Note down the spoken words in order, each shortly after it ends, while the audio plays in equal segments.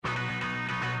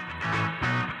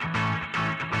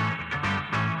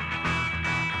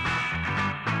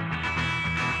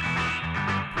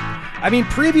I mean,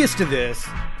 previous to this,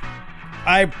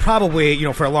 I probably,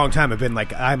 for a long time have been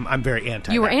like, I'm very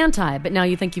anti. You were anti, but now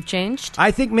you think you've changed? I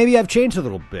think maybe I've changed a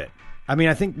little bit. I mean,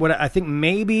 I think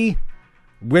maybe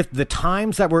with the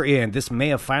times that we're in, this may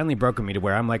have finally broken me to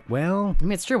where I'm like, well... I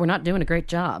mean, it's true. We're not doing a great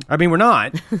job. I mean, we're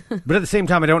not. But at the same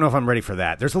time, I don't know if I'm ready for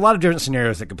that. There's a lot of different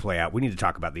scenarios that could play out. We need to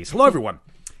talk about these. Hello, everyone.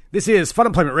 This is Fun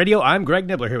Employment Radio. I'm Greg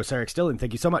Nibbler here with Sarah Still, and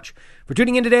thank you so much for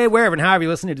tuning in today, wherever and however you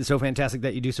listen. It is so fantastic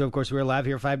that you do so. Of course, we're live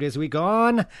here 5 days a week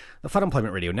on the Fun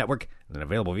Employment Radio Network, and then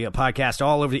available via podcast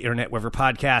all over the internet, wherever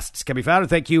podcasts can be found. And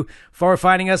thank you for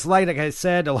finding us. Like I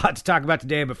said, a lot to talk about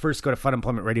today, but first go to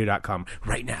funemploymentradio.com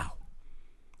right now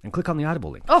and click on the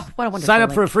Audible link. Oh, what a wonderful Sign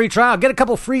up link. for a free trial. Get a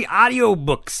couple free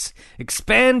audiobooks.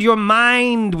 Expand your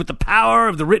mind with the power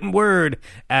of the written word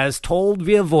as told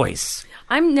via voice.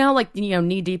 I'm now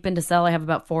knee deep into Cell. I have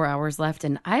about 4 hours left,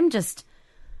 and I'm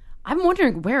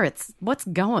wondering what's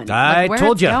going. I where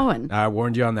told it's you. Going. I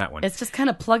warned you on that one. It's just kind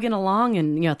of plugging along,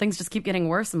 and things just keep getting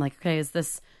worse. I'm like, okay, is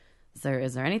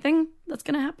there anything that's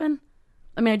going to happen?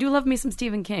 I mean, I do love me some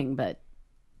Stephen King, but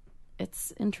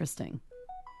it's interesting.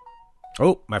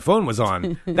 Oh, my phone was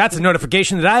on. That's a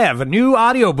notification that I have a new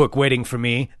audiobook waiting for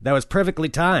me that was perfectly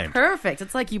timed. Perfect.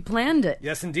 It's like you planned it.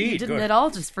 Yes, indeed. You didn't at all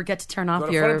just forget to turn off Go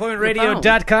to your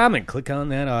funemploymentradio.com and click on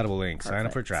that Audible link. Sign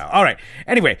up for a trial. All right.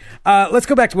 Anyway, let's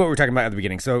go back to what we were talking about at the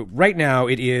beginning. So right now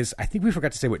it is, I think we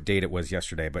forgot to say what date it was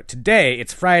yesterday, but today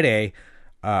it's Friday,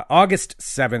 August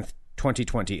 7th,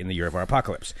 2020 in the year of our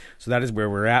apocalypse. So that is where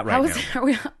we're at right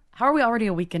now. How are we already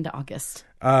a week into August?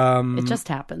 It just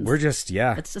happens. We're just,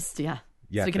 yeah. It's just, yeah.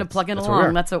 Yeah, Speaking of plugging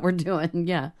along, that's what we're doing,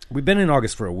 yeah. We've been in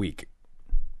August for a week,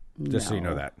 just so you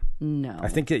know that. No. I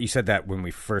think that you said that when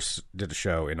we first did a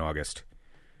show in August,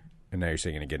 and now you're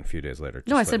saying it again a few days later.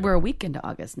 No, I said we're a week into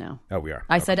August now. Oh, we are.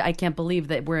 I said I can't believe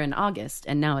that we're in August,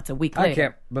 and now it's a week later. I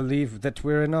can't believe that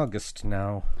we're in August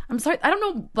now. I'm sorry. I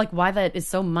don't know why that is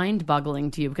so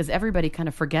mind-boggling to you, because everybody kind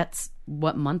of forgets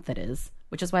what month it is,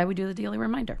 which is why we do the daily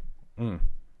reminder.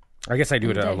 I guess I do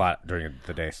it a lot during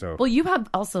the day. So well, you have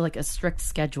also a strict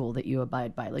schedule that you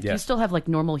abide by. You still have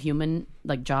normal human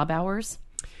job hours.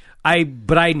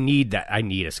 But I need that. I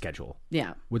need a schedule.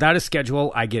 Yeah. Without a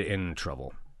schedule, I get in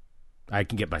trouble. I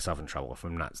can get myself in trouble if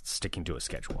I'm not sticking to a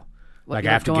schedule. I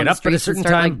have to get up at a certain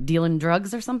time. Dealing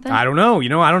drugs or something. I don't know.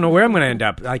 I don't know where I'm going to end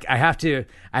up. I have to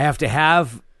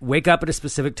wake up at a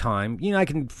specific time. I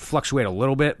can fluctuate a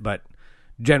little bit, but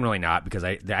generally not, because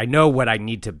I know what I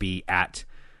need to be at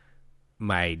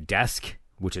my desk,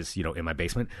 which is in my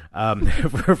basement,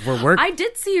 for work. I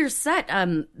did see your set.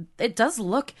 It does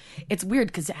look. It's weird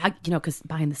because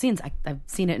behind the scenes, I've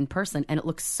seen it in person, and it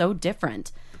looks so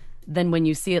different than when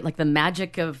you see it, the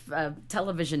magic of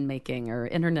television making or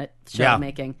internet show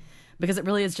making, because it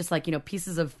really is just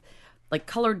pieces of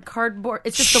colored cardboard.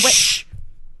 It's just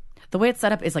the way it's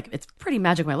set up is it's pretty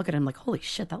magic. When I look at it, I'm like, holy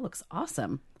shit, that looks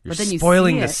awesome. You're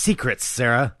spoiling the secrets,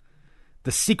 Sarah.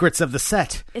 The secrets of the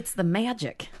set. It's the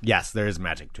magic. Yes, there is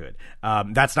magic to it.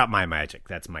 That's not my magic.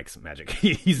 That's Mike's magic.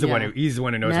 He's the one who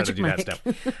knows magic how to do Mike. that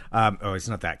stuff. It's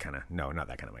not that kind of. No, not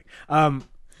that kind of Mike.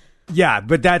 Yeah,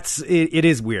 but it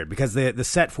is weird because the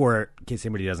set for, in case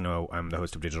anybody doesn't know, I'm the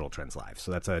host of Digital Trends Live.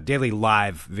 So that's a daily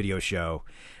live video show.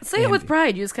 Say it with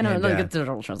pride. You just kind of get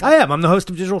Digital Trends Live. I am. I'm the host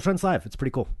of Digital Trends Live. It's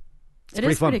pretty cool. It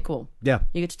is pretty cool. Yeah.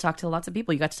 You get to talk to lots of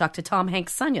people. You got to talk to Tom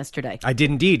Hanks' son yesterday. I did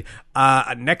indeed.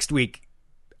 Next week,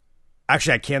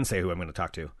 actually, I can say who I'm going to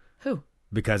talk to. Who?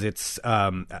 Because it's,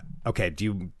 okay, do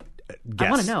you guess? I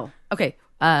want to know. Okay.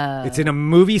 It's in a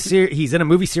movie series. He's in a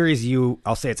movie series.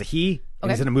 I'll say it's a he.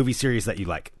 And he's in a movie series that you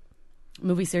like.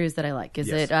 Movie series that I like. Is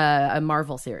it a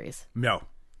Marvel series? No.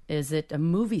 Is it a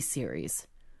movie series?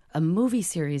 A movie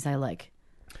series I like.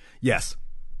 Yes.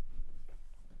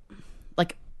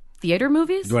 Theater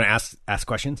movies? Do you want to ask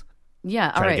questions? Yeah,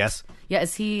 all Try right. to guess? Yeah,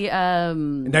 is he...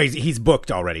 No, he's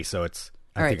booked already, so it's...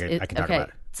 I think I can talk about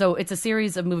it. So it's a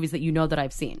series of movies that you know that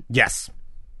I've seen. Yes.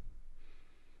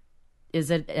 Is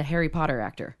it a Harry Potter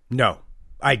actor? No,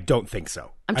 I don't think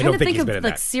so. I'm trying to think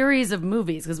of series of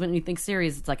movies, because when you think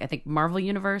series, it's I think Marvel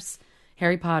Universe,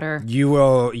 Harry Potter.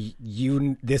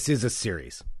 This is a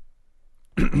series.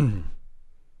 And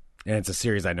it's a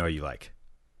series I know you like.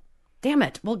 Damn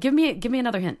it. Well, give me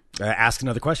another hint. Ask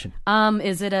another question.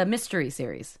 Is it a mystery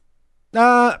series?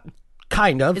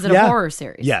 Kind of. Is it a horror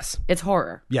series? Yes. It's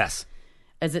horror. Yes.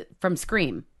 Is it from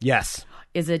Scream? Yes.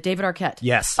 Is it David Arquette?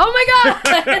 Yes. Oh my God!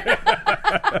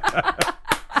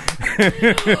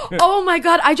 Oh my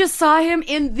God! I just saw him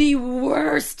in the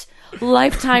worst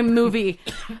Lifetime movie.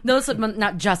 No,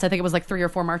 not just. I think it was 3 or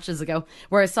 4 Marches ago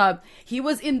where I saw he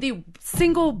was in the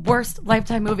single worst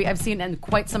Lifetime movie I've seen in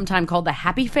quite some time, called The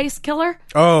Happy Face Killer.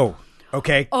 Oh.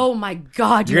 Okay. Oh my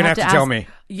God! You're gonna have to tell ask- me.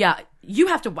 Yeah, you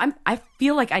have to. I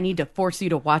feel like I need to force you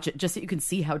to watch it just so you can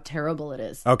see how terrible it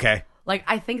is. Okay. Like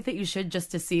I think that you should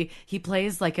just to see. He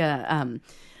plays like a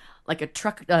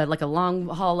truck, like a long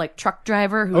haul like truck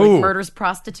driver who Ooh. like murders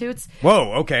prostitutes.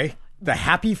 Whoa. Okay. The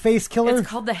happy face killer. It's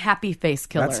called the Happy Face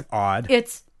Killer. That's odd.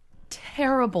 It's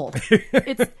terrible.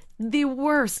 It's the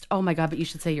worst. Oh my God! But you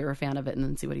should say you're a fan of it and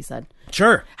then see what he said.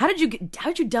 Sure. How did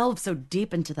you delve so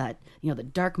deep into that? The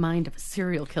dark mind of a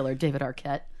serial killer, David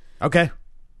Arquette. Okay.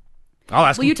 I'll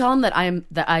ask Will him. you tell him that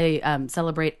I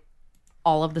celebrate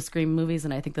all of the Scream movies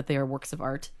and I think that they are works of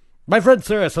art? My friend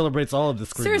Sarah celebrates all of the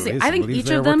Scream Seriously, movies. I think believes each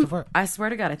they are of works them. art. I swear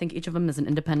to God, I think each of them is an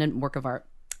independent work of art.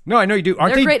 No, I know you do.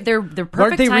 Aren't They're they great. They're perfect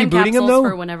Aren't they time rebooting him capsules though?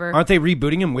 for whenever. Aren't they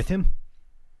rebooting him with him?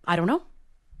 I don't know.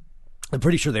 I'm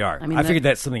pretty sure they are. mean, I figured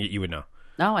that's something that you would know.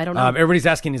 No, I don't know. Everybody's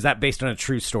asking, is that based on a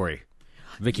true story?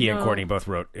 Vicky and No. Courtney both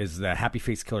wrote, is the Happy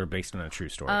Face Killer based on a true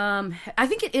story? I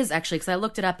think it is actually because I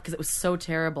looked it up because it was so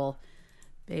terrible.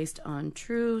 Based on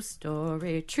true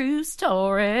story, true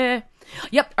story.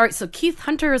 Yep. All right. So Keith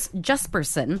Hunter's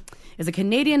Jesperson is a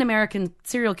Canadian-American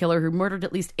serial killer who murdered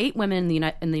at least 8 women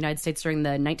in the United States during the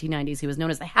 1990s. He was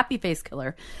known as the Happy Face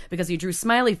Killer because he drew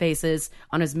smiley faces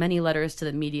on his many letters to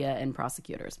the media and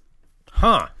prosecutors.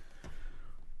 Huh.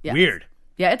 Yeah. Weird.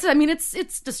 Yeah.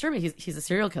 It's disturbing. He's a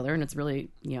serial killer, and it's really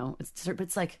it's disturbing.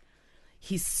 It's like.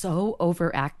 He so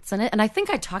overacts in it. And I think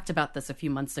I talked about this a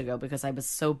few months ago because I was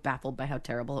so baffled by how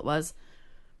terrible it was.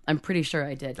 I'm pretty sure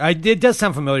I did. It does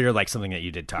sound familiar, like something that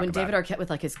you did talk When about. David Arquette with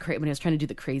like when he was trying to do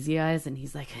the crazy eyes and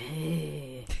he's like,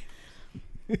 hey.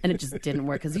 And it just didn't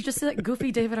work because he just said that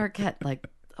goofy David Arquette. Like,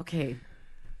 okay,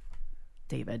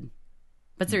 David.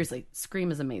 But seriously,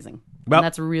 Scream is amazing. Well, and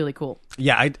that's really cool.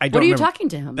 Yeah, I don't What are you remember. talking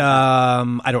to him?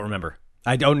 I don't remember.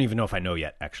 I don't even know if I know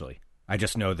yet, actually. I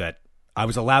just know that I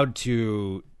was allowed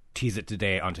to tease it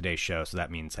today on today's show, so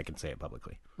that means I can say it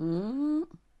publicly.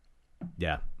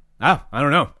 Yeah. Oh, I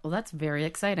don't know. Well, that's very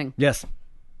exciting. Yes.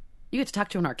 You get to talk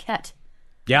to an Arquette.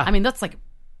 Yeah. I mean, that's like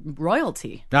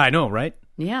royalty. I know, right?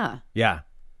 Yeah. Yeah.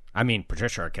 I mean,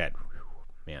 Patricia Arquette, whew,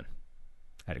 man,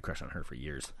 I had a crush on her for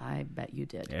years. I bet you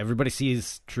did. Everybody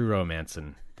sees True Romance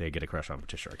and they get a crush on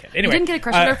Patricia Arquette. You Anyway, didn't get a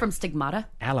crush on her from Stigmata?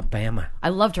 Alabama. I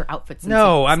loved her outfits. In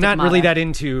No, I'm not Stigmata. really that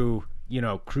into,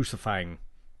 crucifying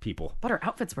people. But her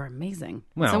outfits were amazing.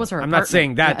 Well, so was her I'm apartment. not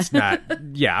saying that's not.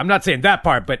 Yeah, I'm not saying that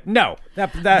part, but no,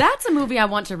 that That's a movie I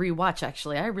want to rewatch.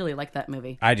 Actually, I really like that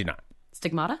movie. I do not.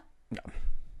 Stigmata. No,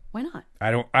 Why not?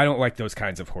 I don't like those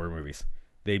kinds of horror movies.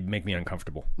 They make me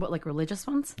uncomfortable. What, like religious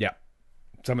ones? Yeah,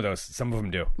 some of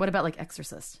them do. What about like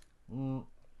Exorcist?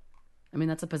 I mean,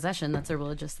 that's a possession. That's a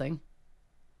religious thing.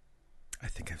 I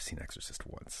think I've seen Exorcist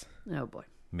once, Oh boy.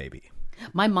 maybe.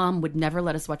 My mom would never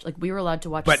let us watch. Like we were allowed to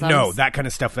watch. But some, no, that kind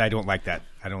of stuff. I don't like that.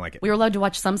 I don't like it. we were allowed to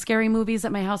watch some scary movies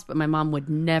at my house, but my mom would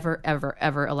never, ever,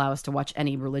 ever allow us to watch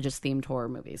any religious themed horror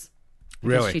movies.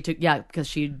 Because Really? because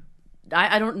she.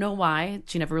 I don't know why.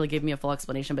 She never really gave me a full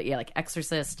explanation, but yeah, like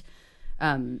Exorcist,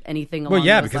 anything along Well,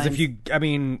 yeah, those because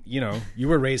lines. you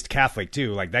were raised Catholic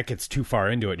too. Like that gets too far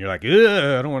into it, and you're like,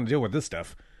 ugh, I don't want to deal with this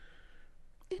stuff.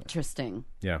 Interesting.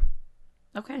 Yeah,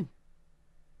 Okay.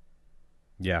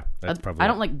 yeah, that's probably. I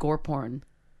don't like gore porn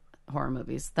horror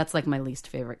movies. That's like my least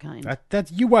favorite kind.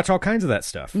 That you watch all kinds of that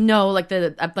stuff. No, like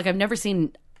I've never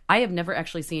seen. I have never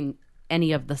actually seen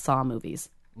any of the Saw movies.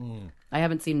 I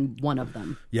haven't seen one of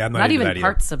them. Yeah, I'm not into even that either.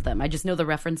 parts of them. I just know the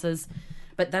references.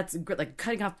 But that's like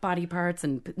cutting off body parts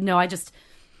and no, I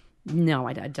don't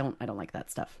like that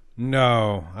stuff.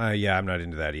 No, yeah, I'm not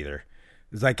into that either.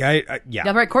 It's like yeah,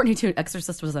 Yeah, right. Courtney too.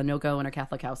 Exorcist was a no-go in our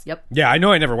Catholic house. Yep. yeah. I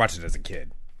know I never watched it as a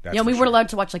kid. That's Yeah, for we sure. weren't allowed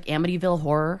to watch like Amityville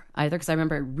Horror either because I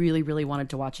remember I really, really wanted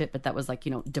to watch it, but that was like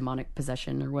demonic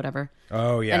possession or whatever.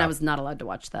 Oh yeah, And I was not allowed to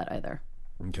watch that either.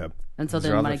 Okay. And so Those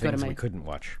then are when other I go to things my we couldn't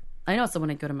watch. I know. So when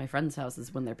I go to my friends'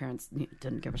 houses, when their parents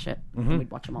didn't give a shit, and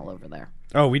we'd watch them all over there.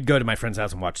 Oh, we'd go to my friend's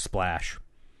house and watch Splash.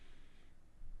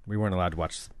 We weren't allowed to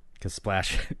watch because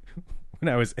Splash.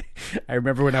 I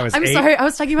remember when I was. I'm 8. sorry, I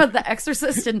was talking about The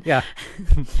Exorcist, and Yeah.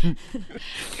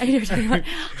 and you were talking about,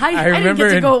 I didn't remember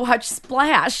get to go watch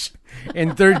Splash.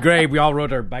 In 3rd grade, we all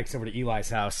rode our bikes over to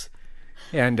Eli's house,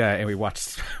 and we watched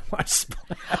Splash.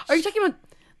 Are you talking about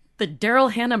the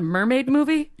Daryl Hannah mermaid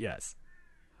movie? Yes.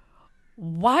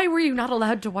 Why were you not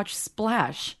allowed to watch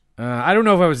Splash? I don't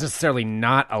know if I was necessarily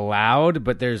not allowed,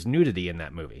 but there's nudity in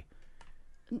that movie.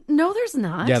 No, there's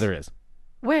not. Yeah, there is.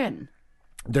 When?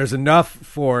 There's enough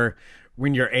for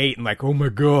when you're 8 and like, oh my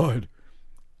god.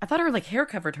 I thought her like hair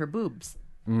covered her boobs.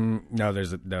 No,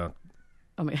 there's no.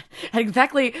 Oh my!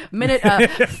 Exactly minute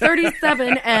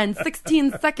 37 and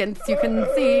 16 seconds. You can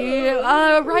see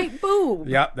right boob.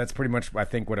 Yeah, that's pretty much I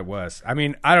think what it was. I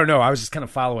mean, I don't know. I was just kind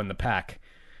of following the pack,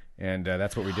 and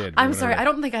that's what we did. I'm sorry. I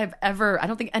don't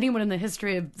think anyone in the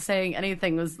history of saying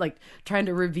anything was like trying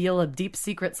to reveal a deep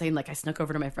secret, saying like I snuck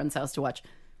over to my friend's house to watch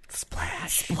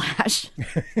Splash.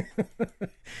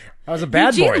 I was a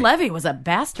bad boy. Eugene Levy was a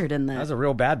bastard in that. I was a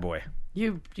real bad boy.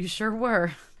 You sure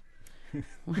were.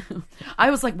 I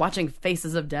was like watching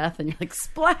Faces of Death, and you're like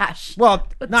Splash. Well,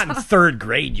 not in third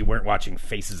grade. You weren't watching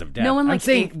Faces of Death. No one like I'm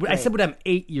saying. eighth grade. I said when I'm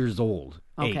 8 years old.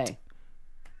 Okay. 8.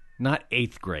 Not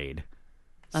 8th grade.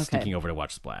 Okay. Sneaking over to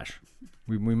watch Splash.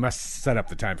 We must set up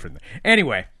the time for that.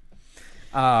 Anyway.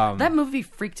 That movie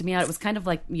freaked me out. It was kind of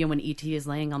like, when E.T. is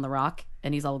laying on the rock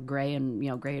and he's all gray and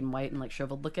white and like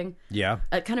shriveled looking. Yeah.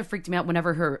 It kind of freaked me out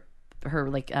whenever her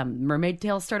like mermaid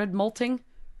tail started molting.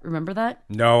 Remember that?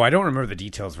 No, I don't remember the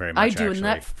details very much. I do, actually. and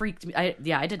that freaked me. I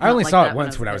did. I only not saw like it that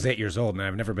once when I was a 8 years old, and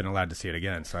I've never been allowed to see it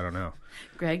again, so I don't know.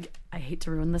 Greg, I hate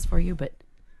to ruin this for you, but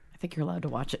I think you're allowed to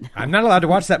watch it now. I'm not allowed to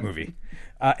watch that movie.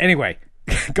 Anyway,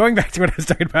 going back to what I was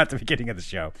talking about at the beginning of the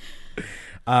show.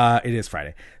 It is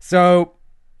Friday. So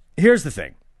here's the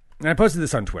thing. And I posted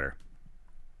this on Twitter.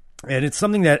 And it's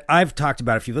something that I've talked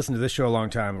about. If you listen to this show a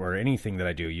long time or anything that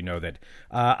I do, you know that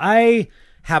I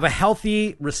have a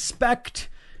healthy respect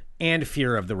and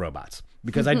fear of the robots.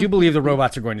 Because I do believe the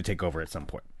robots are going to take over at some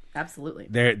point. Absolutely.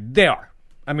 They are.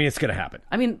 I mean, it's going to happen.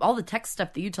 I mean, all the tech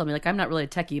stuff that you told me, like I'm not really a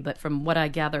techie, but from what I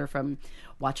gather from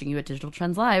watching you at Digital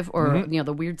Trends Live or,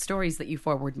 the weird stories that you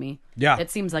forward me, it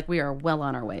seems like we are well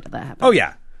on our way to that happening. Oh,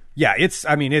 yeah. Yeah, it's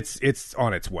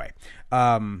on its way.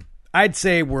 I'd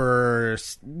say we're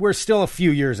still a few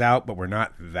years out, but we're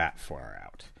not that far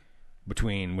out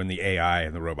between when the AI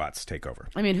and the robots take over.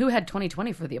 I mean, who had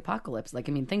 2020 for the apocalypse? Like,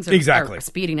 I mean, things are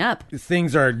speeding up.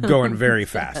 Things are going very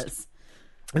fast. Yes.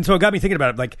 And so it got me thinking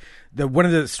about it. Like, one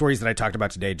of the stories that I talked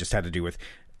about today just had to do with,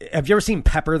 have you ever seen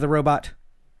Pepper the Robot?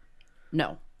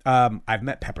 No. I've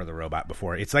met Pepper the Robot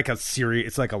before. It's like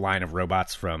it's like a line of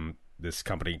robots from this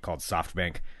company called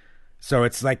SoftBank. So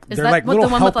it's like, they're like little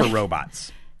helper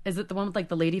robots. Is it the one with like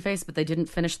the lady face, but they didn't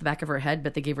finish the back of her head,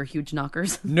 but they gave her huge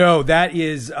knockers? No, that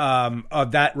is,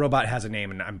 that robot has a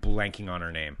name, and I'm blanking on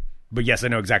her name. But yes, I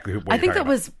know exactly who. I think that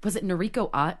was it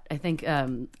Noriko Ott? I think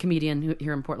comedian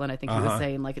here in Portland. I think he was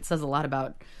saying like it says a lot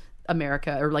about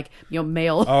America or like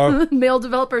male male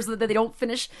developers that they don't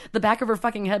finish the back of her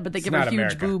fucking head, but they give her huge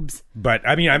America. Boobs. But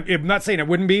I mean, I'm not saying it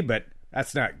wouldn't be, but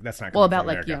that's not. Well, about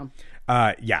like America.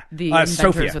 Yeah, the inventors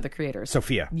Sophia. or the creators.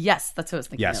 Sophia. Yes, that's what I was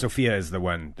thinking. Yeah, of. Sophia is the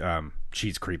one.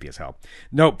 She's creepy as hell.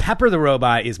 No, Pepper the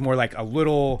Robot is more like a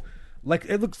little, like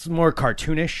it looks more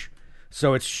cartoonish.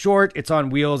 So it's short, it's on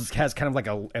wheels, it has kind of like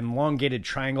a elongated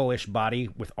triangle-ish body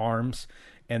with arms,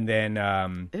 and then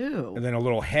and then a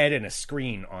little head and a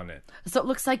screen on it. So it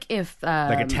looks like if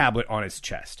like a tablet on its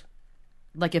chest.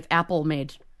 Like if Apple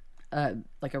made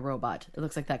like a robot. It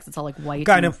looks like that because it's all like white.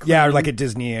 Kind of, yeah, or like a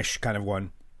Disney-ish kind of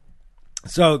one.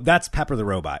 So that's Pepper the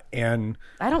Robot, and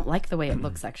I don't like the way it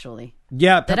looks actually.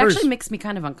 Yeah, that actually makes me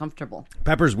kind of uncomfortable.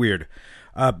 Pepper's weird,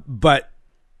 but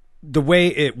the way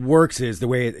it works is the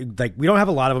way like we don't have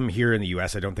a lot of them here in the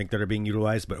U.S. I don't think that are being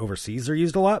utilized, but overseas they're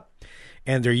used a lot,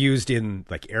 and they're used in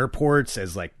like airports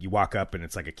as like you walk up and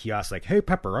it's like a kiosk, like, "Hey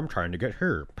Pepper, I'm trying to get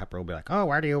here." Pepper will be like, "Oh,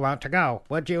 where do you want to go?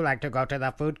 Would you like to go to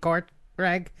the food court,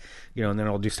 Greg?" And then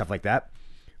it'll do stuff like that.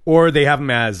 Or they have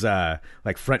them as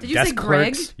like front desk clerks. Did you say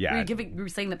Greg? Yeah. Were you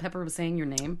saying that Pepper was saying your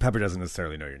name? Pepper doesn't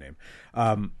necessarily know your name.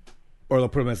 Or they'll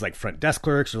put them as like front desk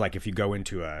clerks, or like if you go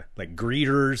into like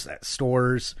greeters at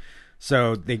stores.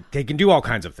 So they can do all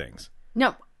kinds of things.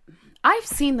 No, I've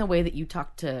seen the way that you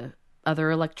talk to other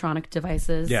electronic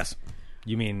devices. Yes.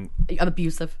 You mean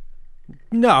abusive?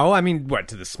 No, I mean what,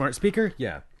 to the smart speaker?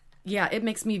 Yeah. Yeah, it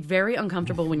makes me very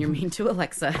uncomfortable when you're mean to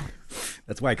Alexa.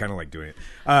 That's why I kind of like doing it.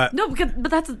 No,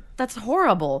 but that's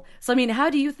horrible. So I mean,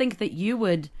 how do you think that you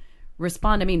would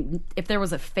respond? I mean, if there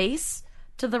was a face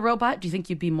to the robot, do you think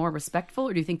you'd be more respectful,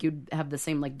 or do you think you'd have the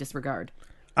same like disregard?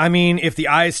 I mean, if the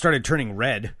eyes started turning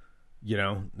red,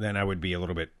 then I would be a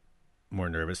little bit more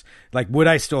nervous. Like, would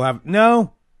I still have...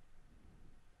 No.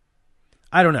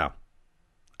 I don't know.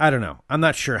 I'm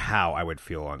not sure how I would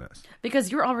feel on this.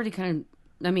 Because you're already kind of...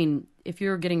 I mean, if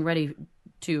you're getting ready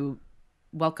to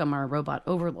welcome our robot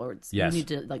overlords, yes, you need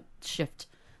to, like, shift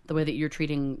the way that you're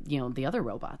treating, the other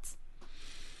robots.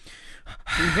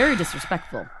 You're very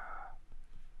disrespectful.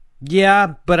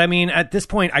 Yeah, but I mean, at this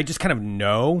point, I just kind of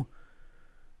know...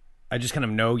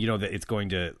 that it's going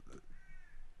to...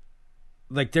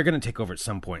 Like, they're going to take over at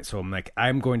some point. So I'm like,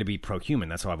 I'm going to be pro-human.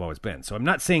 That's how I've always been. So I'm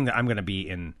not saying that I'm going to be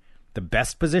in the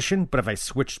best position, but if I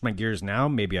switched my gears now,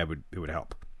 maybe it would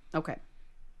help. Okay.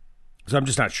 So I'm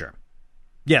just not sure.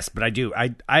 Yes, but I do.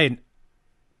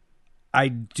 I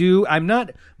do. I'm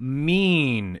not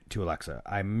mean to Alexa.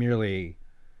 I merely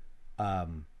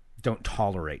don't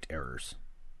tolerate errors.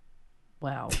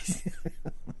 Wow.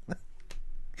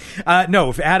 No,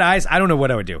 if it had eyes, I don't know what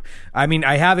I would do. I mean,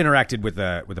 I have interacted with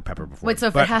a pepper before. Wait, so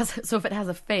if it has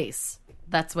a face,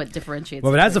 that's what differentiates.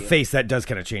 Well, if it has a you. face, that does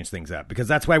kind of change things up, because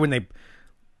that's why when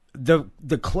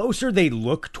the closer they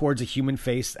look towards a human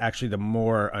face, actually, the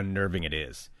more unnerving it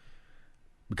is.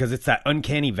 Because it's that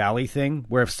uncanny valley thing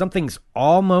where if something's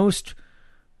almost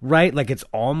right, like it's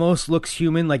almost looks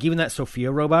human, like even that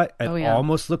Sophia robot, it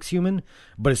almost looks human,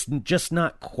 but it's just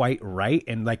not quite right.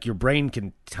 And like your brain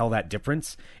can tell that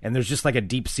difference. And there's just like a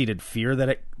deep-seated fear that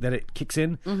it kicks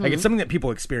in. Mm-hmm. Like it's something that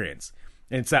people experience.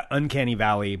 And it's that uncanny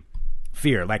valley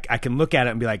fear. Like I can look at it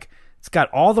and be like, it's got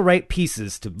all the right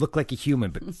pieces to look like a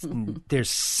human, but there's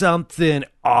something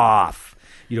off.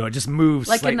 You know, it just moves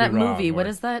like slightly in that wrong, movie. What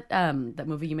is that? That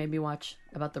movie you made me watch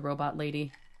about the robot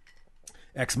lady.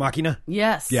 Ex Machina?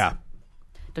 Yes. Yeah.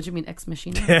 Don't you mean Ex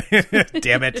Machina?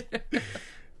 Damn it.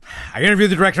 I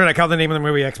interviewed the director and I called the name of the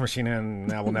movie Ex Machina,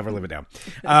 and I will never live it down.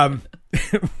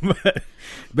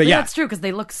 But yeah. It's true because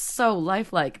they look so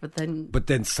lifelike, but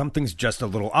then something's just a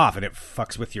little off and it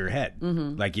fucks with your head.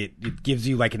 Mm-hmm. Like it gives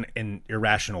you like an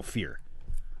irrational fear.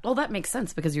 Well, that makes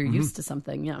sense because you're used to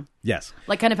something, yeah. Yes.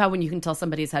 Like kind of how when you can tell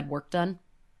somebody's had work done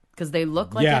because they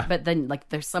look like it, but then like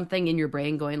there's something in your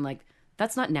brain going like,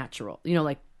 that's not natural. You know,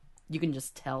 like you can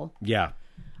just tell. Yeah.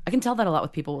 I can tell that a lot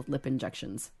with people with lip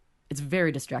injections. It's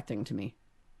very distracting to me.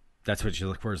 That's what you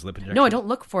look for is lip injections? No, I don't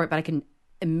look for it, but I can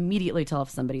immediately tell if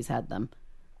somebody's had them.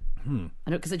 I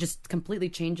know because it just completely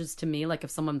changes to me. Like if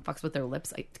someone fucks with their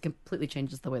lips, it completely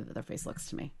changes the way that their face looks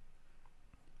to me.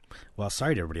 Well,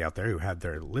 sorry to everybody out there who had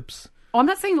their lips. Oh, I'm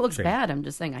not saying it looks bad. I'm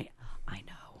just saying I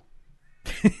know.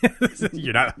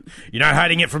 You're not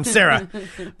hiding it from Sarah.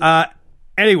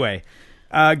 Anyway,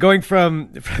 going from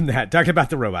that, talking about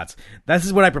the robots. This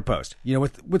is what I proposed. You know,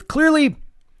 with clearly,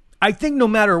 I think no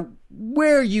matter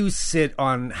where you sit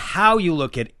on how you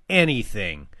look at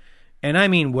anything, and I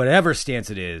mean whatever stance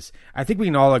it is, I think we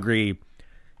can all agree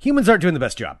humans aren't doing the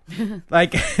best job.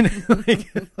 like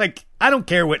I don't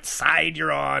care what side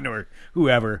you're on or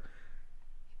whoever.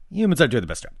 Humans aren't doing the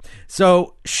best job.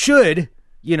 So should,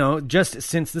 you know, just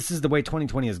since this is the way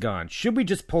 2020 has gone, should we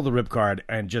just pull the ripcord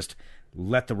and just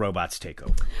let the robots take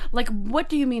over? Like, what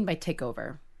do you mean by take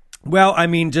over? Well, I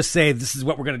mean, just say this is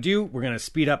what we're going to do. We're going to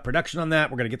speed up production on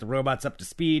that. We're going to get the robots up to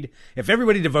speed. If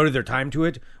everybody devoted their time to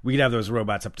it, we could have those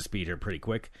robots up to speed here pretty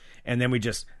quick. And then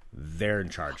they're in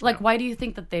charge. Like, now. why do you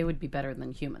think that they would be better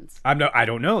than humans? I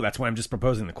don't know. That's why I'm just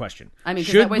proposing the question. I mean,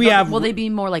 will they be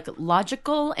more like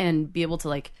logical and be able to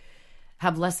like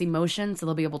have less emotion, so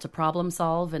they'll be able to problem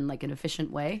solve in like an efficient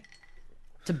way?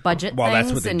 To budget well, things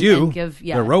that's what they and do. And give,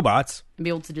 They're robots. And be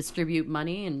able to distribute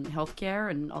money and healthcare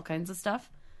and all kinds of stuff.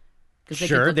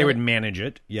 Sure, they would manage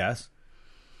it, yes.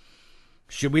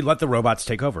 Should we let the robots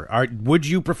take over? Would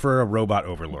you prefer a robot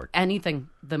overlord? Anything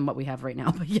than what we have right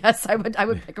now. But yes, I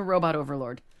would pick a robot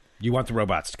overlord. You want the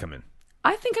robots to come in?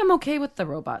 I think I'm okay with the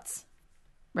robots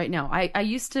right now. I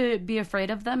used to be afraid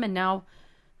of them, and now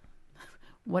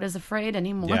what is afraid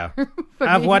anymore? Yeah.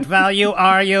 Of what value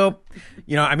are you?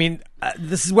 You know, I mean,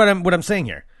 this is what I'm saying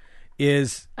here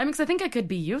is... I mean, because I think I could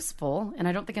be useful, and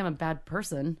I don't think I'm a bad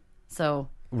person, so...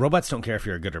 Robots don't care if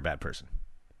you're a good or bad person.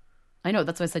 I know,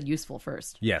 that's why I said useful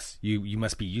first. Yes, you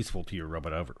must be useful to your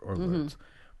robot overlords. Mm-hmm.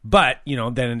 But, you know,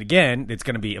 then again, it's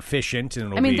going to be efficient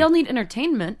and they'll need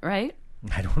entertainment, right?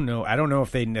 I don't know. I don't know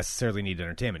if they necessarily need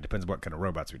entertainment. Depends what kind of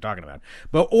robots we're talking about.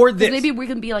 But or this, maybe we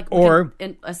can be like,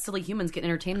 us silly humans can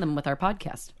entertain them with our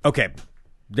podcast. Okay,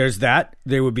 there's that.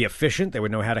 They would be efficient. They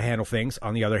would know how to handle things.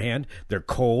 On the other hand, they're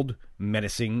cold,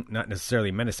 menacing. Not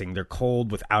necessarily menacing. They're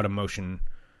cold without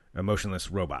emotionless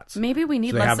robots. Maybe we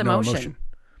need less emotion.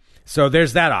 So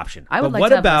there's that option. I would but like what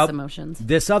to have about less emotions.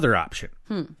 This other option?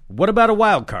 What about a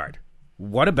wild card?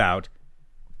 What about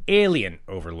alien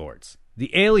overlords? The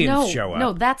aliens show up.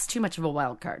 No, that's too much of a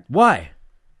wild card. Why?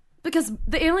 Because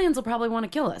the aliens will probably want to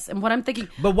kill us. And what I'm thinking...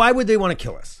 But why would they want to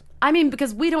kill us? I mean,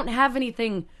 because we don't have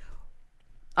anything...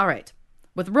 All right.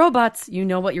 With robots, you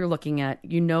know what you're looking at.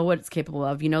 You know what it's capable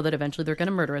of. You know that eventually they're going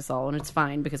to murder us all, and it's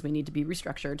fine because we need to be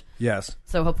restructured. Yes.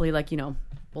 So hopefully,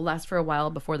 we'll last for a while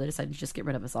before they decide to just get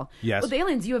rid of us all. Yes. With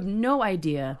aliens, you have no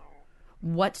idea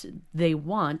what they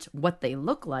want, what they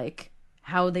look like,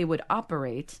 how they would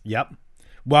operate. Yep.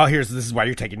 Well, this is why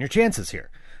you're taking your chances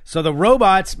here. So the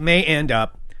robots may end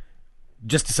up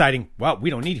just deciding, well, we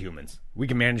don't need humans. We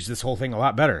can manage this whole thing a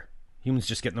lot better. Humans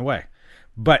just get in the way.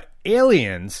 But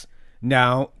aliens,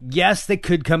 now, yes, they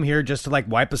could come here just to like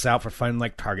wipe us out for fun,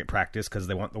 like target practice because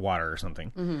they want the water or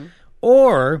something. Mm-hmm.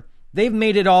 Or they've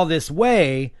made it all this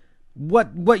way. Why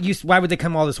would they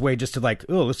come all this way just to like,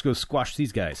 oh, let's go squash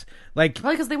these guys? Like,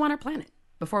 probably because they want our planet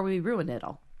before we ruin it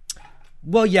all.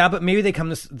 Well, yeah, but maybe they come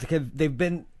this because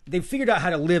they've figured out how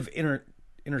to live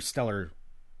interstellar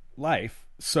life.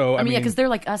 So I mean, yeah, because they're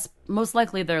like us. Most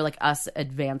likely, they're like us,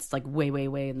 advanced, like way, way,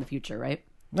 way in the future, right?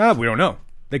 No, we don't know.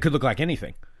 They could look like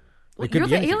anything. Well, you're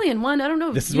the alien one. I don't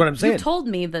know. This is what I'm saying. You told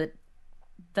me that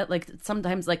like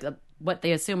sometimes like what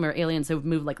they assume are aliens who've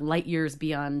moved like light years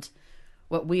beyond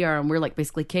what we are, and we're like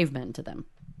basically cavemen to them.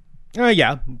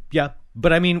 Yeah.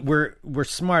 But I mean, we're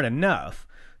smart enough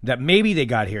that maybe they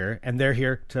got here and they're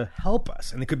here to help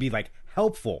us, and they could be like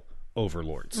helpful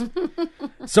overlords.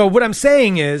 So what I'm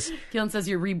saying is, Keelan says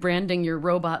you're rebranding your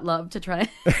robot love to try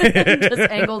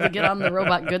just angle to get on the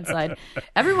robot good side.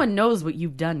 Everyone knows what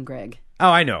you've done, Greg. Oh,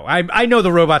 I know. I know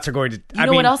the robots are going to. You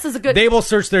know what else is a good? They will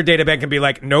search their data bank and be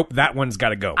like, nope, that one's got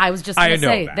to go. I was just going to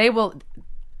say they will.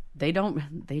 They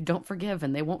don't forgive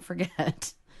and they won't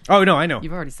forget. Oh no, I know.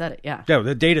 You've already said it. Yeah. No,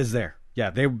 the data's there. Yeah,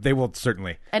 they will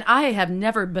certainly. And I have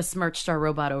never besmirched our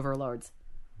robot overlords.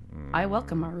 I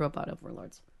welcome our robot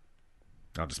overlords.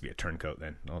 I'll just be a turncoat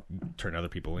then. I'll turn other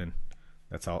people in.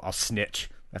 That's all. I'll snitch.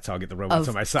 That's how I'll get the robots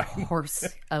on my side.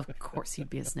 Of course, you'd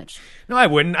be a snitch. No, I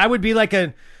wouldn't. I would be like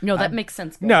a. No, that makes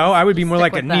sense. Guys. No, I would be more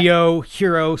like a Neo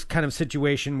hero kind of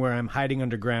situation where I'm hiding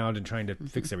underground and trying to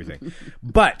fix everything.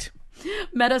 But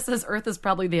Meta says Earth is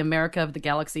probably the America of the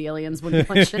galaxy. Aliens wouldn't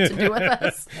want shit to do with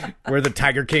us. We're the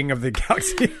Tiger King of the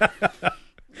galaxy.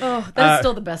 Oh, that's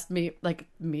still the best meme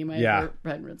I ever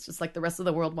read. It's just like the rest of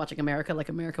the world watching America, like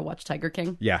America watched Tiger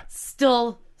King. Yeah.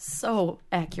 Still so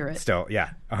accurate. Still, yeah,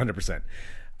 100%.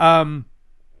 Oh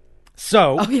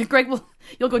yeah, Greg,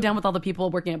 you'll go down with all the people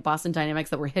working at Boston Dynamics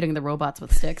that were hitting the robots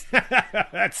with sticks.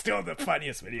 That's still the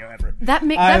funniest video ever. That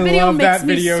video makes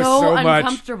me so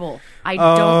uncomfortable. I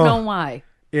don't know why.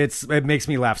 It makes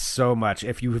me laugh so much.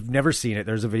 If you've never seen it,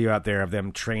 there's a video out there of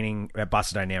them training at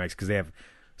Boston Dynamics because they have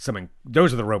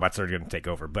those are the robots that are going to take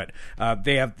over. But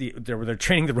they're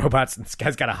training the robots, and this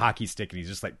guy's got a hockey stick and he's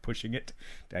just like pushing it,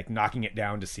 like knocking it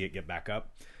down to see it get back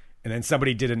up. And then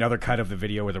somebody did another cut of the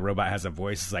video where the robot has a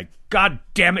voice. It's like, God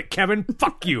damn it, Kevin,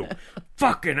 fuck you.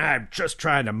 Fucking, I'm just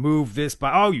trying to move this,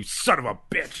 but oh, you son of a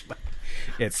bitch.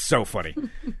 It's so funny.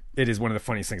 It is one of the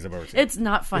funniest things I've ever seen. It's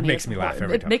not funny. It makes me laugh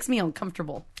every time. It makes me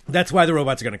uncomfortable. That's why the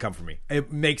robots are going to come for me.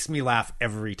 It makes me laugh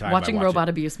every time. Watching robot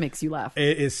abuse makes you laugh.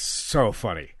 It is so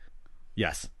funny.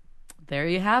 Yes. There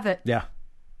you have it. Yeah.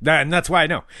 And that's why I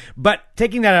know. But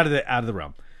taking that out of the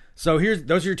realm. So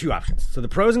those are your two options. So the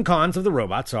pros and cons of the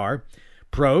robots are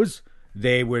pros.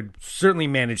 They would certainly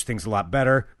manage things a lot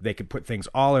better. They could put things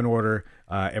all in order.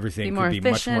 Everything could be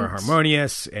much more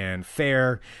harmonious and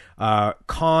fair.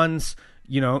 Cons,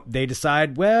 they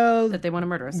decide, well, that they want to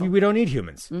murder us. We don't need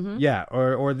humans. Mm-hmm. Yeah.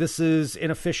 Or this is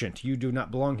inefficient. You do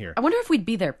not belong here. I wonder if we'd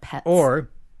be their pets. Or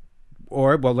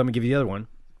well, let me give you the other one.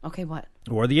 Okay, what?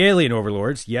 Or the alien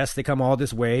overlords. Yes, they come all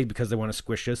this way because they want to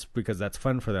squish us because that's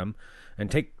fun for them and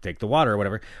take the water or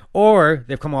whatever. Or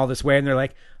they've come all this way and they're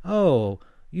like, oh,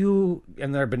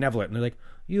 and they're benevolent and they're like,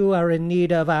 you are in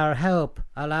need of our help.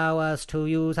 Allow us to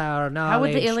use our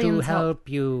knowledge to help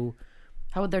you.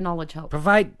 How would their knowledge help?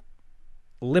 Provide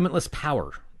limitless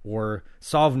power or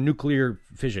solve nuclear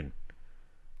fusion,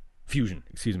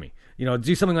 excuse me.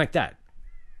 Do something like that.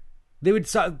 They would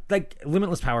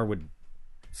limitless power would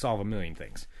solve a million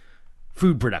things.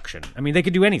 Food production. I mean, they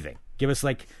could do anything. Give us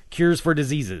cures for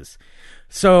diseases.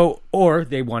 So, or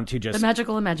they want to just... The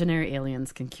magical imaginary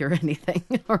aliens can cure anything.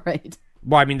 All right.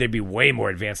 Well, I mean, they'd be way more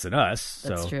advanced than us.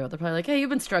 That's true. They're probably like, hey, you've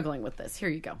been struggling with this. Here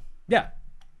you go. Yeah.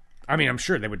 I mean, I'm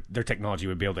sure their technology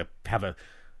would be able to have a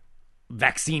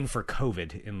vaccine for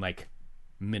COVID in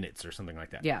minutes or something like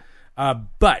that. Yeah.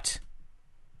 But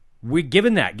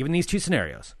given these two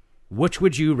scenarios, which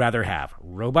would you rather have?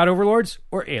 Robot overlords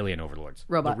or alien overlords?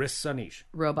 Robot. The risks on each.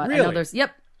 Robot. Really? I know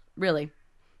yep, really.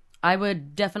 I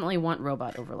would definitely want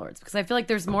robot overlords because I feel like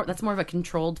that's more of a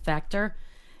controlled factor.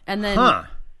 And then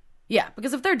yeah,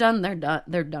 because if they're done,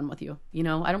 they're done with you.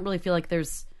 I don't really feel like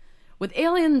with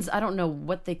aliens, I don't know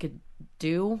what they could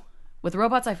do. With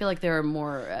robots, I feel like they're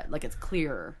more it's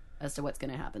clearer as to what's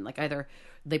going to happen. Like either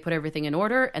they put everything in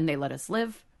order and they let us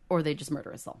live, or they just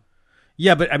murder us all.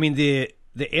 Yeah, but I mean the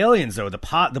aliens though, the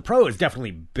pro is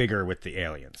definitely bigger with the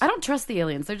aliens. I don't trust the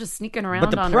aliens. They're just sneaking around.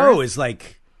 But the pro is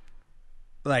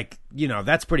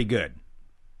that's pretty good.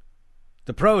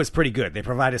 The Pro is pretty good. They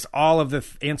provide us all of the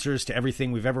answers to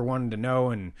everything we've ever wanted to know,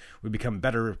 and we become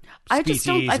better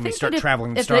species, and we start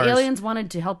traveling the stars. If the aliens wanted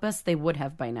to help us, they would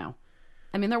have by now.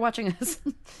 I mean, they're watching us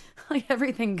like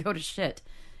everything go to shit.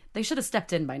 They should have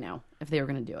stepped in by now if they were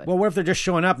going to do it. Well, what if they're just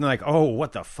showing up and they're like, oh,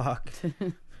 what the fuck?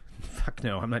 Fuck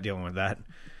no, I'm not dealing with that.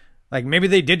 Like, maybe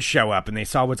they did show up and they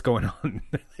saw what's going on.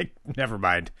 Like, never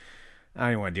mind.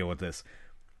 I don't want to deal with this.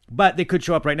 But they could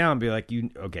show up right now and be like,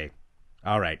 okay,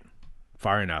 all right.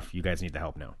 Far enough. You guys need the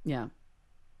help now. Yeah.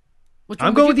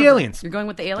 I'm going with the aliens. You're going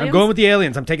with the aliens? I'm going with the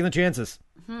aliens. I'm taking the chances.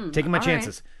 Taking my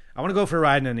chances. Right. I want to go for a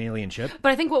ride in an alien ship.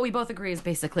 But I think what we both agree is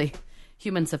basically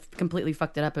humans have completely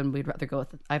fucked it up and we'd rather go with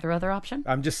either other option.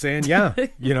 I'm just saying, yeah.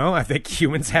 I think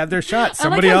humans had their shot.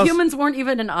 Somebody else. Humans weren't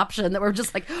even an option. That were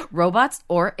just like robots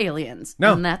or aliens.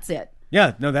 No. And that's it.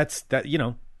 Yeah. No, that's that.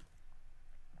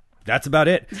 That's about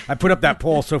it. I put up that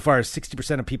poll so far.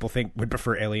 60% of people would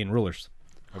prefer alien rulers.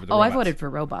 I voted for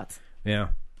robots. Yeah.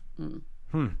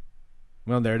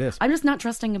 Well, there it is. I'm just not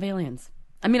trusting of aliens.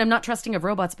 I mean, I'm not trusting of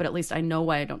robots, but at least I know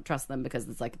why I don't trust them because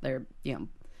it's like they're,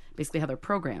 basically how they're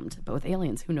programmed. But with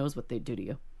aliens, who knows what they do to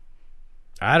you?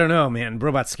 I don't know, man.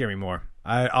 Robots scare me more.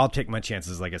 I'll take my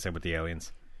chances, like I said, with the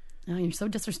aliens. Oh, you're so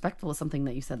disrespectful of something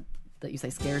that you say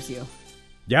scares you.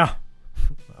 Yeah.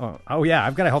 Oh yeah.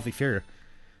 I've got a healthy fear.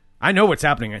 I know what's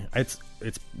happening.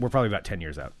 We're probably about 10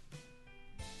 years out.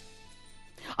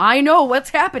 I know what's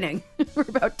happening. We're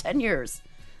about 10 years.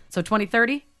 So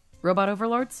 2030, robot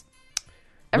overlords?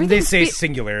 When they say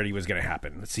singularity was going to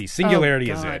happen. Let's see.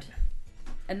 Singularity is it.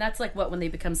 And that's like what, when they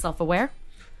become self-aware?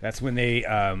 That's when they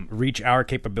reach our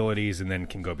capabilities and then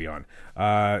can go beyond.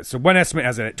 So one estimate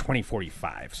has it at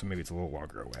 2045. So maybe it's a little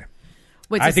longer away.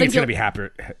 Wait, so I think it's going to be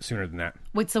happier sooner than that.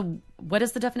 Wait, so what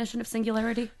is the definition of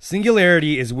singularity?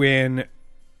 Singularity is when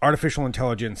artificial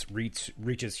intelligence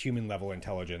reaches human level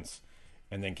intelligence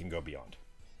and then can go beyond.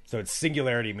 So it's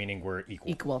singularity, meaning we're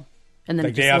equal. And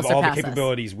then they have all the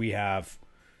capabilities we have,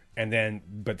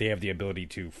 but they have the ability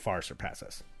to far surpass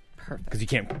us. Perfect. Because you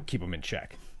can't keep them in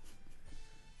check.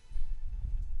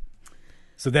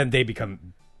 So then they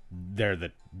become they're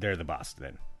the boss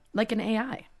then. Like an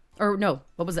AI. Or no,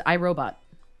 what was it? iRobot.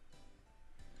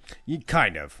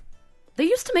 Kind of. They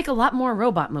used to make a lot more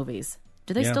robot movies.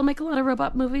 Do they still make a lot of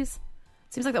robot movies?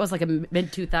 Seems like that was like a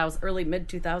early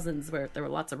mid-2000s where there were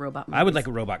lots of robot movies. I would like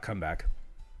a robot comeback.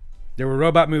 There were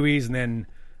robot movies and then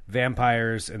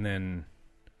vampires and then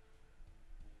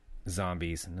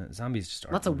zombies. And zombies just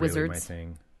aren't lots of really wizards. My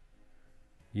thing.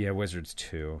 Yeah, wizards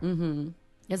too. Mm-hmm.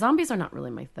 Yeah, zombies are not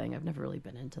really my thing. I've never really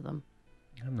been into them.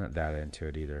 I'm not that into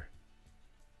it either.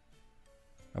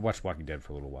 I watched Walking Dead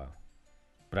for a little while.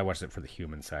 But I watched it for the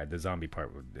human side. The zombie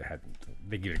part,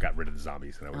 they got rid of the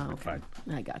zombies and that was fine.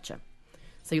 I gotcha.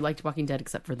 So you liked Walking Dead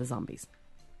except for the zombies?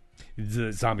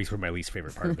 The zombies were my least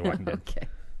favorite part of The Walking Dead. Okay.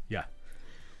 Yeah.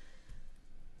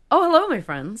 Oh, hello, my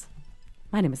friends.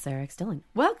 My name is Sarah X. Dillon.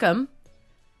 Welcome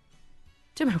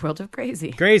to my world of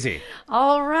crazy. Crazy.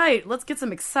 All right, let's get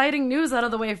some exciting news out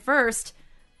of the way first.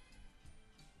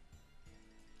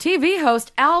 TV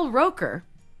host Al Roker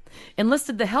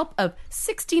enlisted the help of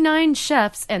 69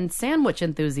 chefs and sandwich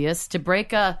enthusiasts to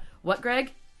break a, what,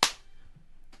 Greg?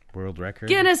 World record?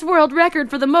 Guinness World Record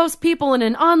for the most people in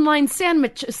an online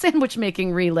sandwich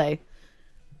making relay.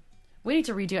 We need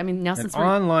to redo, since we're...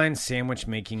 online sandwich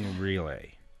making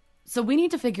relay. So we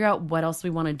need to figure out what else we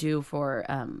want to do for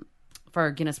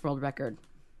our Guinness World Record.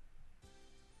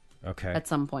 Okay. At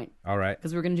some point. All right.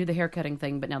 Because we were going to do the haircutting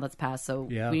thing, but now that's passed, so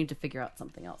we need to figure out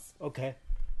something else. Okay.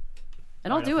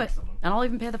 And I'll do it. And I'll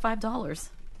even pay the $5.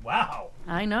 Wow.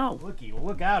 I know.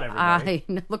 Look out, everybody.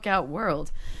 Look out,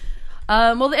 world.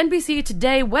 Well, the NBC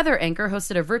Today weather anchor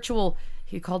hosted a virtual,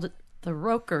 he called it the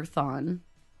Roker-thon.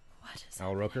 What is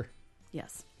Al Roker?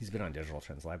 Yes. He's been on Digital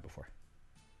Trends Live before.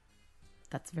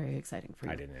 That's very exciting for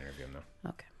you. I didn't interview him, though.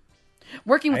 Okay.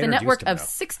 Working with a network of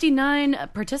 69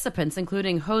 participants,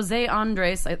 including Jose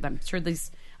Andres, I'm sure I'm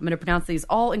going to pronounce these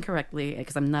all incorrectly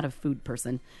because I'm not a food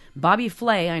person. Bobby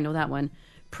Flay, I know that one.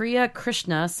 Priya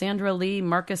Krishna, Sandra Lee,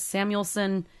 Marcus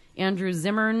Samuelson, Andrew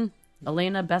Zimmern,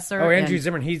 Elena Besser. Oh, Andrew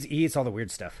Zimmern, he eats all the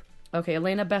weird stuff. Okay,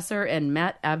 Elena Besser and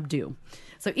Matt Abdu.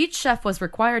 So each chef was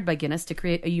required by Guinness to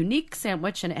create a unique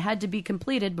sandwich, and it had to be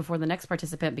completed before the next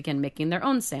participant began making their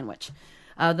own sandwich.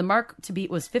 The mark to beat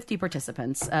was 50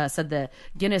 participants, said the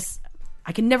Guinness...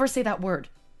 I can never say that word.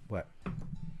 What?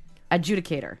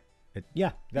 Adjudicator.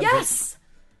 Yeah. Yes!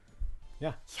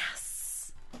 Yeah.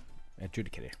 Yes!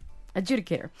 Adjudicator.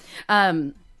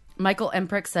 Michael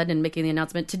Emprick said in making the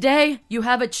announcement, "Today, you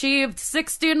have achieved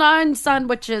 69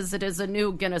 sandwiches. It is a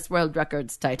new Guinness World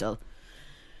Records title."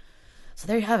 So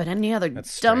there you have it. Any other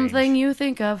That's dumb strange. thing you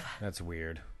think of, That's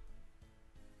weird.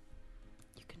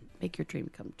 you can make your dream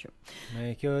come true.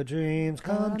 Make your dreams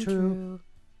come true.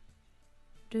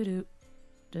 Do-do,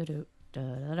 do-do,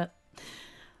 da-da-da.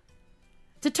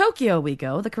 To Tokyo we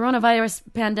go. The coronavirus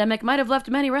pandemic might have left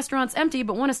many restaurants empty,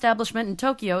 but one establishment in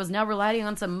Tokyo is now relying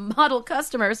on some model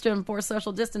customers to enforce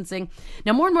social distancing.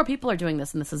 Now, more and more people are doing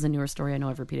this, and this is a newer story. I know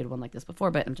I've repeated one like this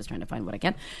before, but I'm just trying to find what I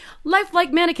can.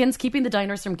 Lifelike mannequins keeping the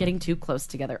diners from getting too close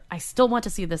together. I still want to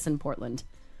see this in Portland.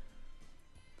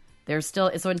 There's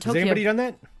still... So in Tokyo... Has anybody done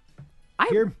that?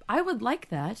 Here? I would like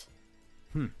that.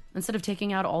 Instead of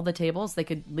taking out all the tables, they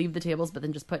could leave the tables, but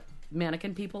then just put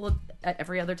mannequin people at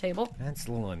every other table. That's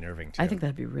a little unnerving, too. I think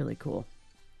that'd be really cool.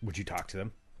 Would you talk to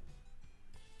them?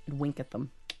 I'd wink at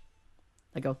them.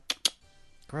 I go,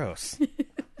 Gross.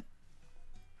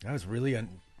 That was really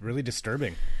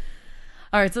disturbing.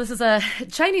 all right, so this is a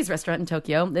Chinese restaurant in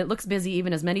Tokyo. It looks busy,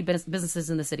 even as many businesses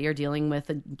in the city are dealing with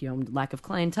lack of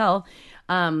clientele.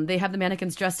 They have the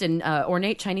mannequins dressed in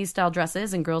ornate Chinese-style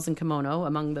dresses and girls in kimono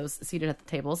among those seated at the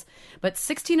tables. But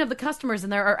 16 of the customers in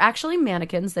there are actually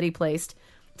mannequins that he placed.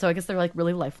 So I guess they're like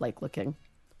really lifelike looking.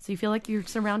 So you feel like you're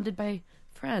surrounded by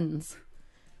friends,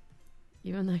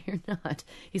 even though you're not.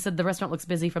 He said the restaurant looks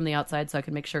busy from the outside, so I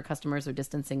can make sure customers are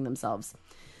distancing themselves.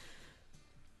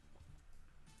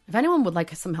 If anyone would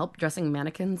like some help dressing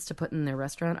mannequins to put in their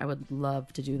restaurant, I would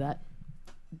love to do that.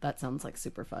 That sounds like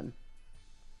super fun.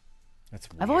 That's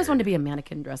weird. I've always wanted to be a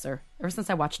mannequin dresser. Ever since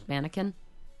I watched Mannequin.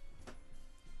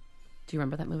 Do you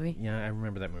remember that movie? Yeah, I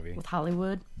remember that movie. With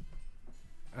Hollywood?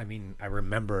 I mean, I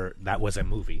remember that was a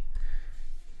movie.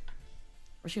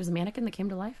 Where she was a mannequin that came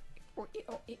to life? All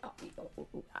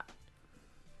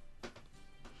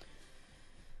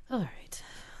right.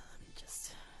 I'm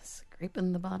just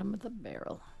scraping the bottom of the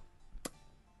barrel.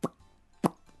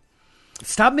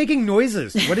 Stop making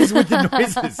noises. What is with the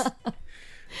noises?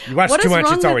 You watch What too is much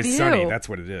wrong It's Always with Sunny. you? That's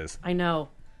what it is. I know.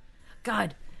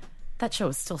 God, that show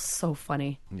is still so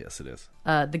funny. Yes, it is.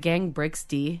 The Gang Breaks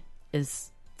D is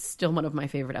still one of my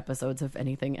favorite episodes of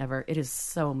anything ever. It is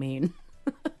so mean.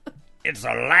 It's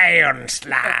a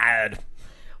landslide.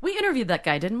 We interviewed that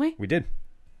guy, didn't we? We did.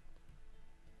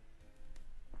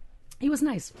 He was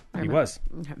nice. I He remember. was.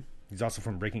 Okay. He's also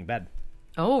from Breaking Bad.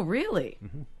 Oh, really?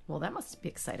 Well, that must be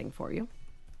exciting for you.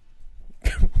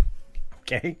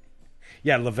 Okay.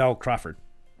 Yeah, Lavelle Crawford.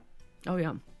 Oh,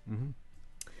 yeah.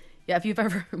 Yeah, if you've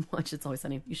ever watched It's Always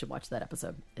Sunny, you should watch that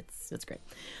episode. It's great.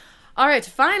 All right,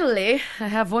 finally, I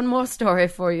have one more story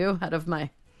for you out of my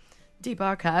deep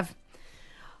archive.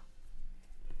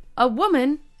 A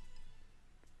woman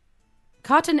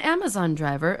caught an Amazon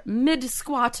driver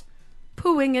mid-squat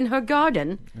pooing in her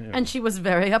garden, and she was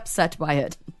very upset by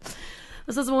it.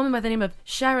 This is a woman by the name of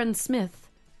Sharon Smith.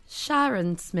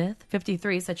 Sharon Smith,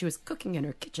 53, said she was cooking in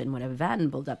her kitchen when a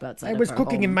van pulled up outside of her home. I was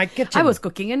cooking in my kitchen. I was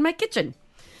cooking in my kitchen.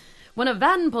 When a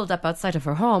van pulled up outside of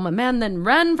her home, a man then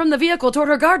ran from the vehicle toward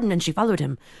her garden, and she followed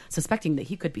him, suspecting that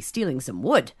he could be stealing some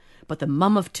wood. But the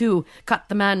mum of two caught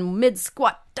the man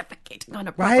mid-squat, defecating on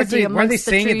a property Why are they amongst the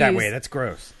saying it that trees, way? That's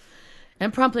gross.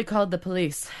 and promptly called the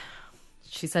police.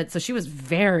 She said, so she was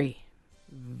very,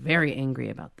 very angry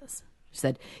about this. She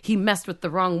said, he messed with the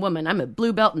wrong woman. I'm a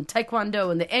blue belt in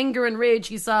Taekwondo, and the anger and rage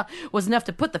he saw was enough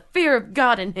to put the fear of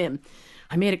God in him.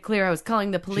 I made it clear I was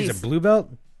calling the police. She's a blue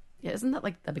belt? Yeah, isn't that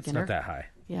like a It's beginner? not that high.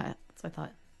 Yeah, that's what I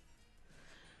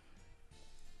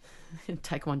thought.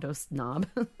 Taekwondo snob.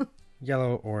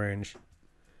 Yellow, orange.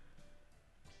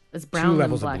 It's 2 brown and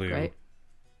levels black, of blue. right?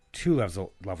 2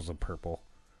 levels of purple.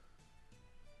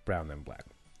 Brown, then black.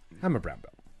 I'm a brown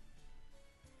belt.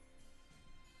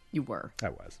 You were I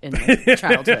was. in your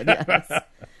childhood, yes.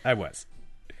 I was.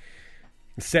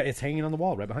 It's hanging on the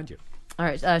wall right behind you. All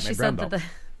right, she brown said that belt. the...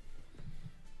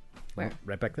 Where?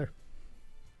 Right back there.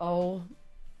 Oh,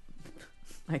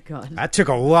 my God. That took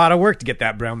a lot of work to get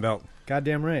that brown belt.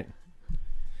 Goddamn right.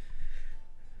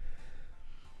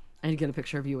 I need to get a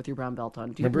picture of you with your brown belt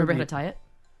on. Do you remember how to tie it?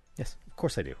 Yes, of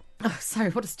course I do. Oh, sorry,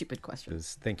 what a stupid question.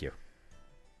 Thank you.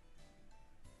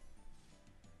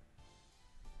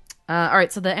 All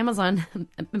right, so the Amazon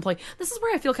employee, this is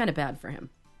where I feel kind of bad for him.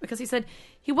 Because he said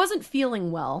he wasn't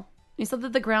feeling well. He said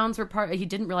that the grounds were he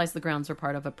didn't realize the grounds were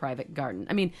part of a private garden.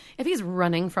 I mean, if he's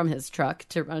running from his truck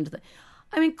to run to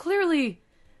I mean, clearly,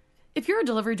 if you're a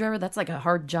delivery driver, that's like a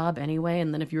hard job anyway.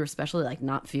 And then if you're especially like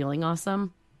not feeling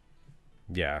awesome.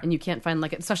 Yeah. And you can't find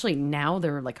like, especially now,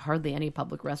 there are like hardly any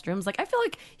public restrooms. Like, I feel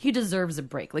like he deserves a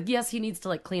break. Like, yes, he needs to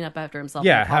like clean up after himself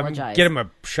Yeah, and apologize. get him a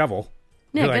shovel.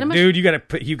 Yeah, Be get like, him a dude,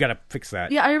 you gotta fix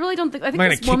that. Yeah, I really don't think, I I'm think not gonna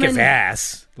this kick woman, his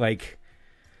ass. Like,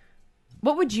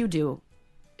 what would you do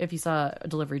if you saw a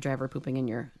delivery driver pooping in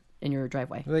your in your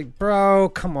driveway. Like, bro,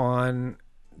 come on.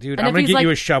 Dude, And I'm if going to he's get you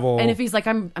like- a shovel. And if he's like,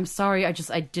 I'm sorry, I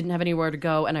didn't have anywhere to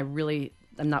go, and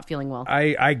I'm not feeling well.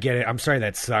 I get it. I'm sorry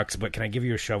that sucks, but can I give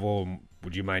you a shovel?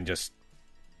 Would you mind just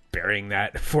burying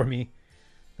that for me?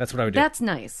 That's what I would do. That's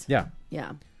nice. Yeah.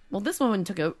 Yeah. Well, this woman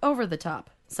took it over the top.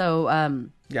 So,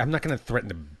 Yeah, I'm not going to threaten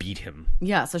to beat him.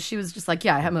 yeah, so she was just like,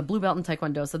 yeah, I have a blue belt in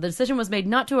Taekwondo. So the decision was made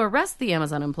not to arrest the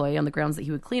Amazon employee on the grounds that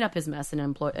he would clean up his mess,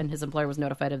 and his employer was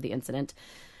notified of the incident.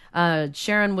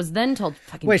 Sharon was then told,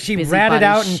 fucking Wait, she busybody ratted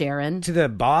out Sharon. to the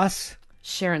boss?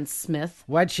 Sharon Smith.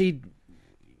 Why'd she...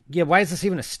 Yeah, why is this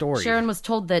even a story? Sharon was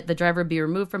told that the driver be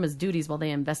removed from his duties while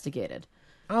they investigated.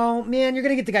 Oh, man, you're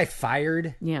going to get the guy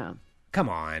fired? Yeah. Come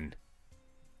on.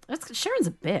 Sharon's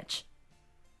a bitch.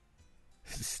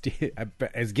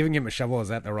 Is giving him a shovel, is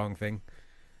that the wrong thing?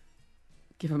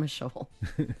 Give him a shovel.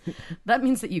 That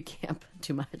means that you camp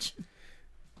too much.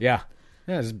 Yeah.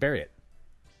 Yeah, just bury it.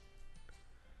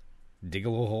 Dig a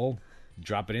little hole,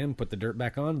 drop it in, put the dirt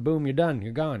back on, boom, you're done.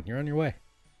 You're gone. You're on your way.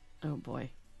 Oh,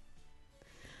 boy.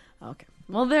 Okay.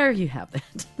 Well, there you have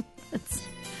it.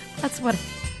 That's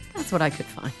what I could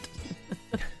find.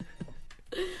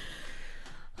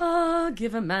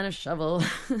 Give a man a shovel.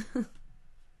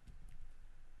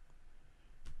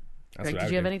 Greg, did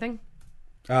you have anything?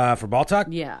 For ball talk?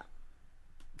 Yeah.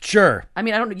 Sure. I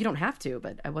mean, you don't have to,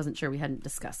 but I wasn't sure we had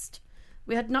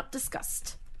not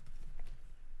discussed.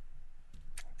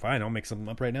 Fine, I'll make something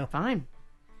up right now. Fine.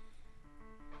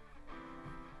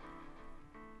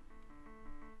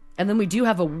 And then we do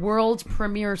have a world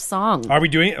premiere song. Are we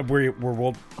doing it? We're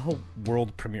world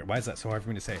premiere. Why is that so hard for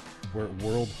me to say? We're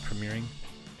world premiering.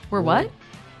 We're what?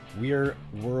 We're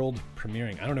world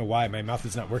premiering. I don't know why. My mouth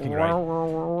is not working right.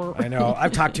 I know.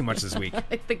 I've talked too much this week.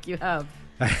 I think you have.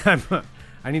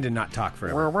 I need to not talk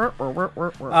forever.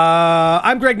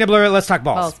 I'm Greg Nibbler. Let's talk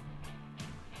balls.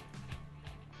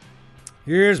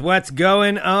 Here's what's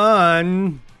going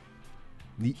on.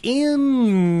 The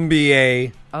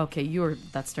NBA. Okay,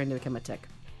 that's starting to become a tick.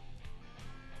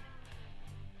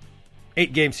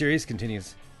 8-game series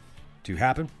continues to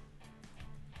happen.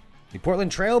 The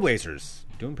Portland Trailblazers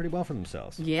doing pretty well for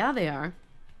themselves. Yeah, they are.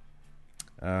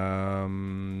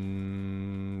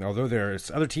 Although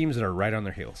there's other teams that are right on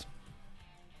their heels.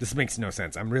 This makes no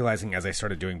sense. I'm realizing as I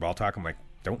started doing ball talk, I'm like,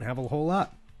 don't have a whole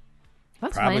lot.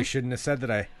 That's Probably fine. shouldn't have said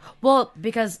that I had. Well,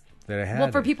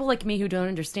 for people like me who don't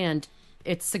understand,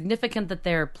 it's significant that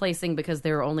they're placing because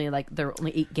there are only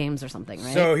 8 games or something,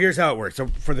 right? So here's how it works. So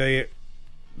for the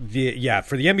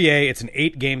NBA, it's an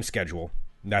 8-game schedule.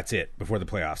 That's it before the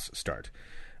playoffs start.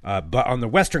 But on the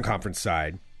Western Conference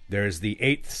side, there's the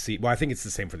 8th seed. Well, I think it's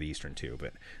the same for the Eastern too,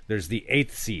 but there's the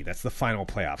 8th seed. That's the final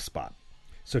playoff spot.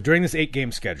 So during this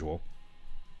 8-game schedule,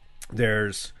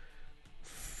 there's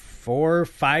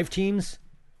 5 teams,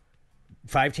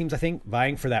 I think,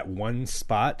 vying for that one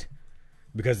spot,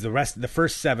 because the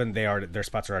first 7, their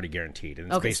spots are already guaranteed,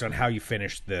 and it's based on how you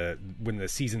finished when the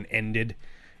season ended,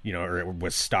 or it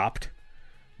was stopped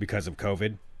because of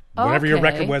COVID. Whatever your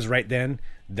record was right then,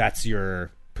 that's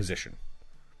your position.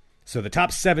 So the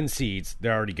top 7 seeds,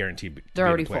 they're already guaranteed. They're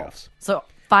already the playoffs. Full. So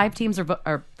 5 teams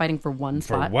are fighting for one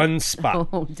spot. For one spot.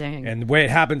 Oh, dang! And the way it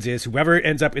happens is whoever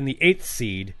ends up in the 8th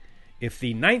seed, if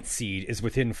the 9th seed is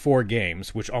within 4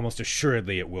 games, which almost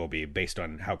assuredly it will be based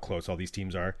on how close all these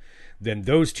teams are, then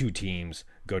those 2 teams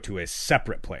go to a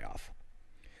separate playoff.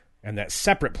 And that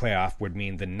separate playoff would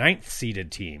mean the 9th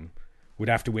seeded team would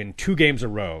have to win 2 games in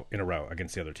a row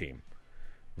against the other team,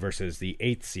 versus the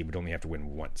 8th seed would only have to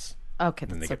win once. Okay,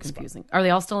 that's so confusing. Are they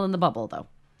all still in the bubble, though?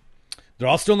 They're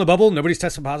all still in the bubble? Nobody's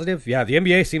tested positive? Yeah, the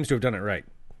NBA seems to have done it right.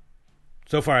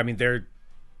 So far, I mean,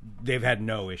 they've had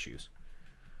no issues.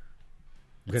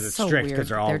 Because it's so strict, weird.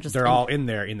 because they're all in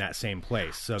there in that same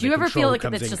place. So do you ever feel like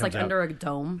it's just like out. under a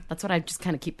dome? That's what I just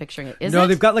kind of keep picturing it. No,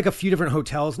 they've got like a few different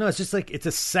hotels. No, it's just like it's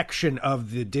a section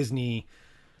of the Disney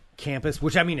campus,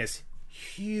 which I mean is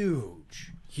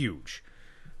huge, huge.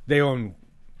 They own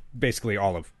basically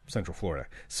all of Central Florida.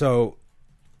 So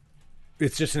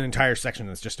it's just an entire section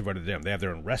that's just devoted to them. They have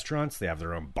their own restaurants. They have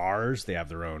their own bars. They have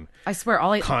their own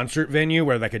concert venue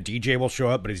where like a DJ will show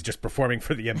up, but he's just performing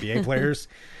for the NBA players.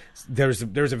 There's a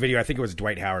video. I think it was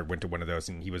Dwight Howard went to one of those,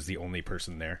 and he was the only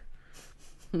person there.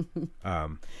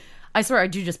 I swear I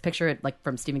do just picture it like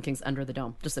from Stephen King's Under the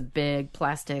Dome. Just a big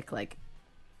plastic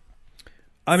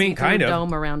kind of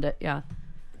dome around it. Yeah.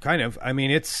 Kind of. I mean,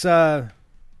 it's they've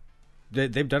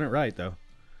done it right though.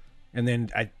 And then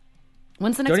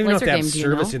when's the next don't even know if Blazer they have game? Do you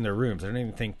service know? in their rooms. I don't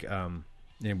even think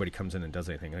anybody comes in and does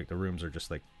anything. Like the rooms are just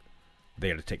like they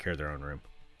got to take care of their own room.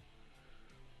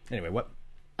 Anyway, what?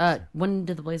 When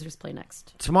do the Blazers play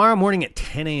next? Tomorrow morning at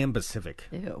 10 a.m. Pacific.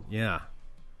 Ew. Yeah.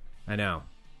 I know.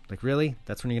 Like, really?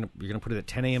 That's when you're gonna put it at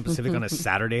 10 a.m. Pacific on a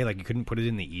Saturday? Like, you couldn't put it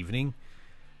in the evening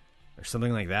or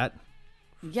something like that?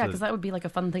 Yeah, because that would be like a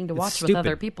fun thing to watch stupid. with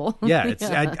other people. Yeah, it's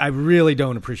I really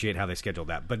don't appreciate how they scheduled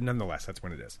that, but nonetheless, that's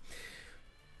when it is.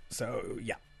 So,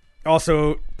 yeah.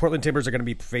 Also, Portland Timbers are going to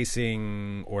be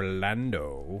facing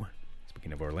Orlando,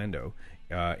 speaking of Orlando,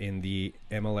 in the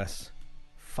MLS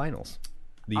Finals.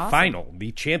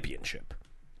 The championship,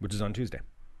 which is on Tuesday.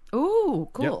 Ooh,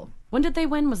 cool. Yep. When did they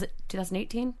win? Was it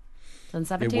 2018?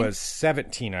 2017? It was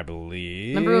 17, I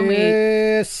believe. Remember when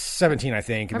we... 17, I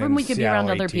think. Remember when we could be around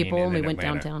other 18, people and we went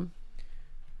Atlanta. downtown?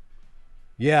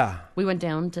 Yeah. We went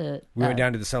down to... We went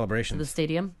down to the celebration. To the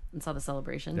stadium and saw the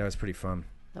celebration. That was pretty fun.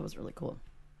 That was really cool.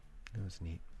 That was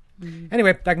neat.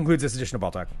 Anyway, that concludes this edition of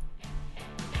Ball Talk.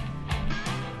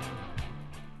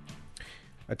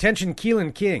 Attention,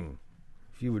 Keelan King.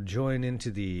 If you would join into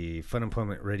the Fun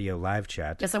Employment Radio live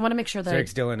chat. Yes, I want to make sure that...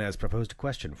 Eric Dillon has proposed a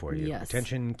question for you. Yes.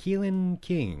 Attention, Keelan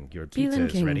King. Your pizza Keelan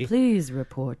is King, ready. please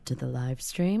report to the live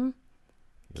stream.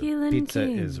 Your Keelan pizza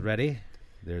King. is ready.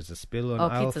 There's a spill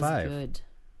on aisle pizza's 5. good.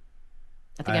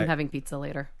 I think I'm having pizza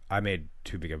later. I made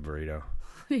too big of a burrito.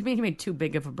 You mean you made too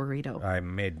big of a burrito? I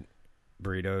made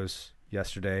burritos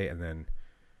yesterday, and then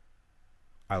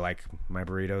I like my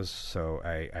burritos, so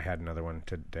I had another one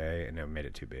today, and it made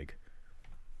it too big.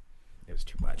 It was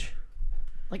too much.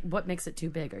 Like, what makes it too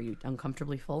big? Are you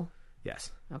uncomfortably full?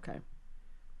 Yes. Okay.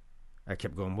 I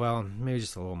kept going, well, maybe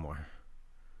just a little more.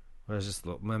 Well, it's just a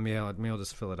little, maybe I'll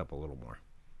just fill it up a little more.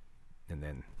 And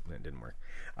then it didn't work.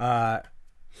 Yeah,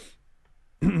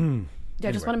 I Anyway.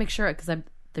 just want to make sure, because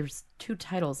there's 2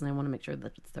 titles, and I want to make sure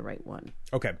that it's the right one.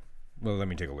 Okay. Well, let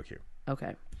me take a look here.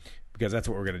 Okay. Because that's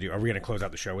what we're going to do. Are we going to close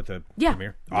out the show with the Yeah.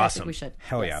 premiere? Yeah, I Awesome. think we should.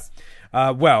 Hell Yes.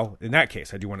 yeah. Well, in that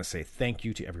case, I do want to say thank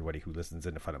you to everybody who listens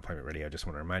into Fun Employment Radio. I just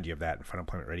want to remind you of that.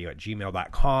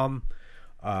 funemploymentradio@gmail.com.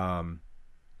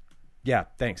 Yeah,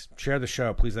 thanks. Share the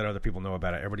show. Please let other people know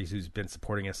about it. Everybody who's been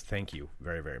supporting us, thank you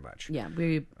very, very much. Yeah,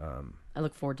 I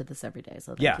look forward to this every day,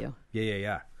 so thank Yeah. you.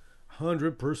 Yeah.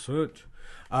 100%.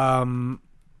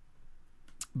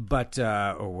 But,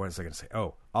 what was I going to say?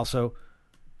 Oh, also,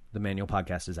 the Manual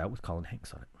podcast is out with Colin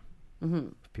Hanks on it. Mm-hmm.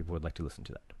 If people would like to listen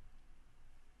to that.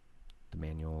 The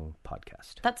Manual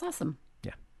podcast. That's awesome.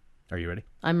 Yeah. Are you ready?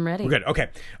 I'm ready. We're good. Okay.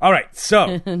 All right.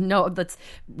 So. No,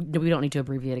 we don't need to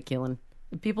abbreviate it, Keelan.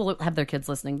 People have their kids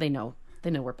listening. They know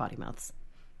we're potty mouths.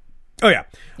 Oh, yeah.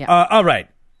 Yeah. All right.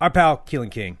 Our pal,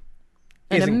 Keelan King.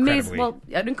 Is An incredibly...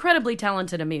 incredibly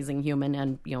talented, amazing human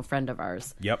and, friend of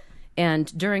ours. Yep.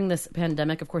 And during this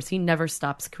pandemic, of course, he never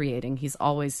stops creating. He's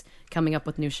always coming up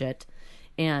with new shit.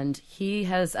 And he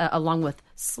has, along with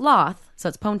Sloth, so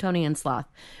it's Pone Tony and Sloth,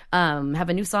 have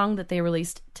a new song that they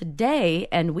released today,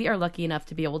 and we are lucky enough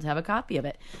to be able to have a copy of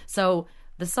it. So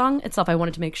the song itself, I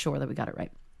wanted to make sure that we got it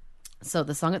right. So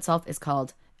the song itself is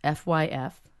called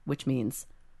FYF, which means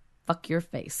fuck your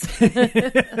face.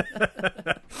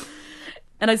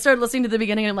 And I started listening to the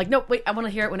beginning, and I'm like, nope, wait, I want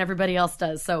to hear it when everybody else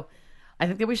does. So I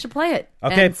think that we should play it.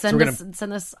 Okay, and send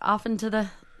this off into the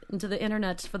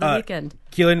internet for the weekend.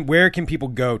 Keelan, where can people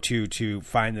go to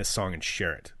find this song and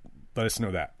share it? Let us know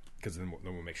that, because then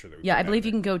we'll make sure that we I believe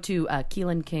you can go to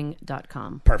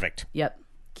KeelanKing.com. Perfect. Yep,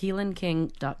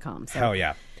 KeelanKing.com. So Hell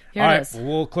yeah. Here All it right, is.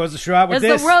 we'll close the show out with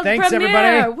It's this. the world Thanks, premiere.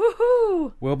 everybody.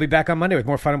 Woohoo! We'll be back on Monday with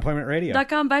more Fun Employment Radio.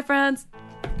 .com. Bye, friends.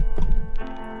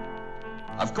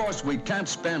 Of course, we can't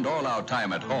spend all our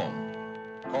time at home.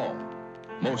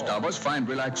 Most of us find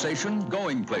relaxation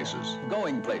going places.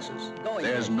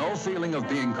 There's no feeling of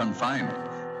being confined.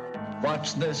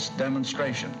 Watch this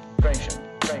demonstration.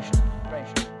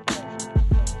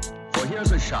 For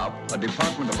here's a shop, a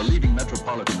department of a leading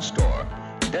metropolitan store,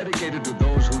 dedicated to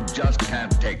those who just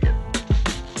can't take it.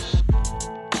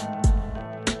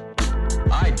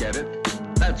 I get it.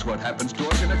 That's what happens to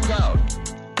us in a crowd.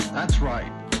 That's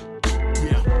right.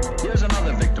 Yeah. Here's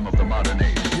another victim of the modern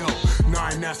age. Yo,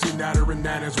 9 nasty nattering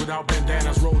nanas without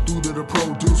bandanas. Roll through to the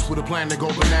produce with a plan to go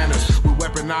bananas. With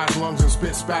weaponized lungs and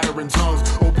spit spattering tongues.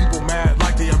 Old people mad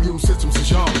like their immune systems is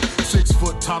young.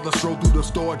 6-foot toddlers stroll through the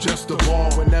store just to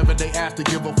ball. Whenever they ask to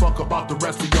give a fuck about the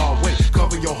rest of y'all. Wait,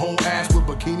 cover your whole ass with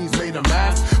bikinis made of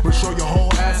masks. But show your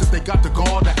whole ass if they got the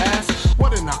gall to ask.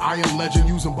 What in the I Am Legend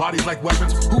using bodies like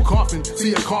weapons? Who coughing?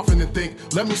 See a coffin and think,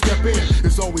 let me step in.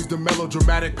 It's always the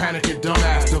melodramatic, panicking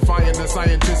dumbass. Defying the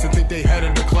scientists and think they head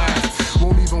in the class.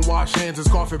 Won't even wash hands and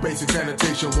scarf for basic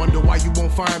sanitation. Wonder why you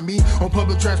won't find me on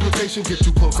public transportation. Get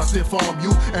too close, I stiff arm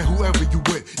you and whoever you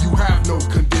with. You have no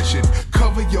condition.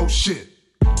 Cover your shit.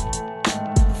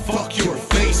 Fuck your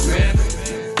face, man.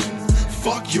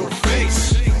 Fuck your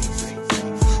face.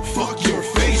 Fuck your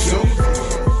face, yo.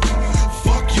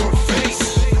 Fuck your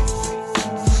face.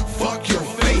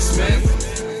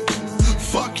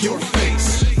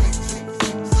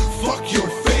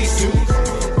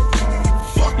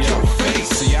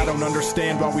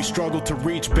 built to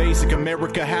reach basic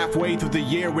America halfway through the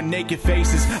year with naked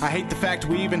faces. I hate the fact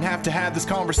we even have to have this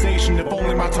conversation. If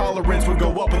only my tolerance would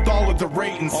go up with all of the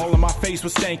ratings. All in my face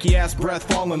with stanky ass breath,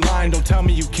 fall in line. Don't tell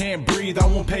me you can't breathe, I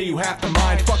won't pay you half the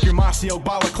mind. Fuck your Masio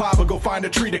balaclava, go find a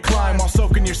tree to climb while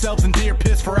soaking yourselves in deer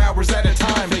piss for hours at a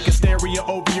time. Fake hysteria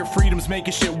over your freedoms,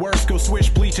 making shit worse. Go swish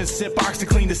bleach and sip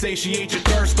OxyClean to satiate your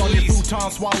thirst. On your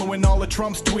futon, swallowing all of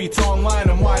Trump's tweets online.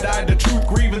 I'm wide-eyed, the truth,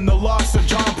 grieving the loss of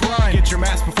John Prine. Get your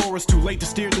mask before it's too late to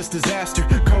steer this disaster.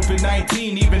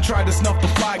 COVID-19 even tried to snuff the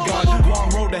fly god. Long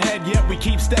road ahead, yet we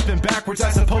keep stepping backwards.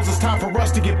 I suppose it's time for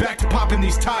us to get back to popping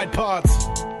these Tide Pods.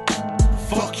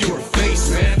 Fuck your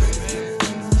face, man.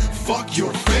 Fuck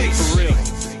your face. For real.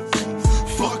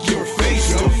 Fuck your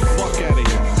face, yo. Fuck out of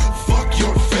here. Fuck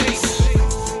your face.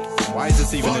 Why is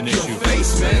this even Fuck an your issue?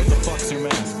 face, man. What the fuck's your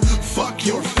mask? Fuck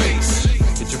your face.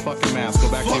 Get your fucking mask.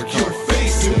 Go back to your Fuck car. your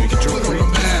face, dude. Get your Put on drink.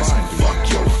 a mask. Fine, dude.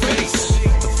 Fuck your face.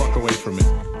 Get the fuck away from me.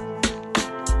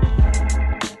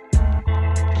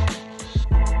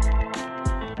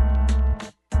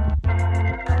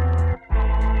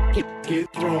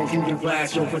 Get thrown through the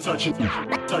glass, yo, for touching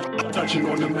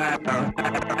on the mat.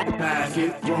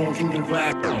 Get thrown through the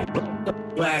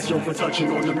glass, yo, for touching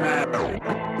on the mat.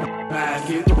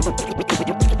 Get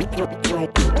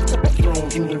thrown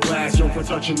through the glass, yo, for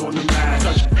touching on the mat.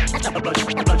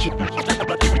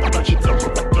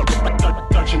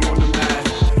 Touching on the mat.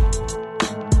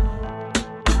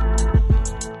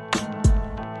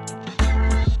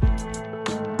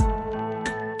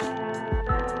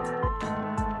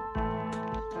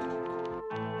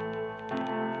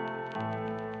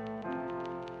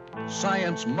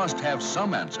 Science must have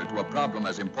some answer to a problem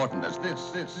as important as this.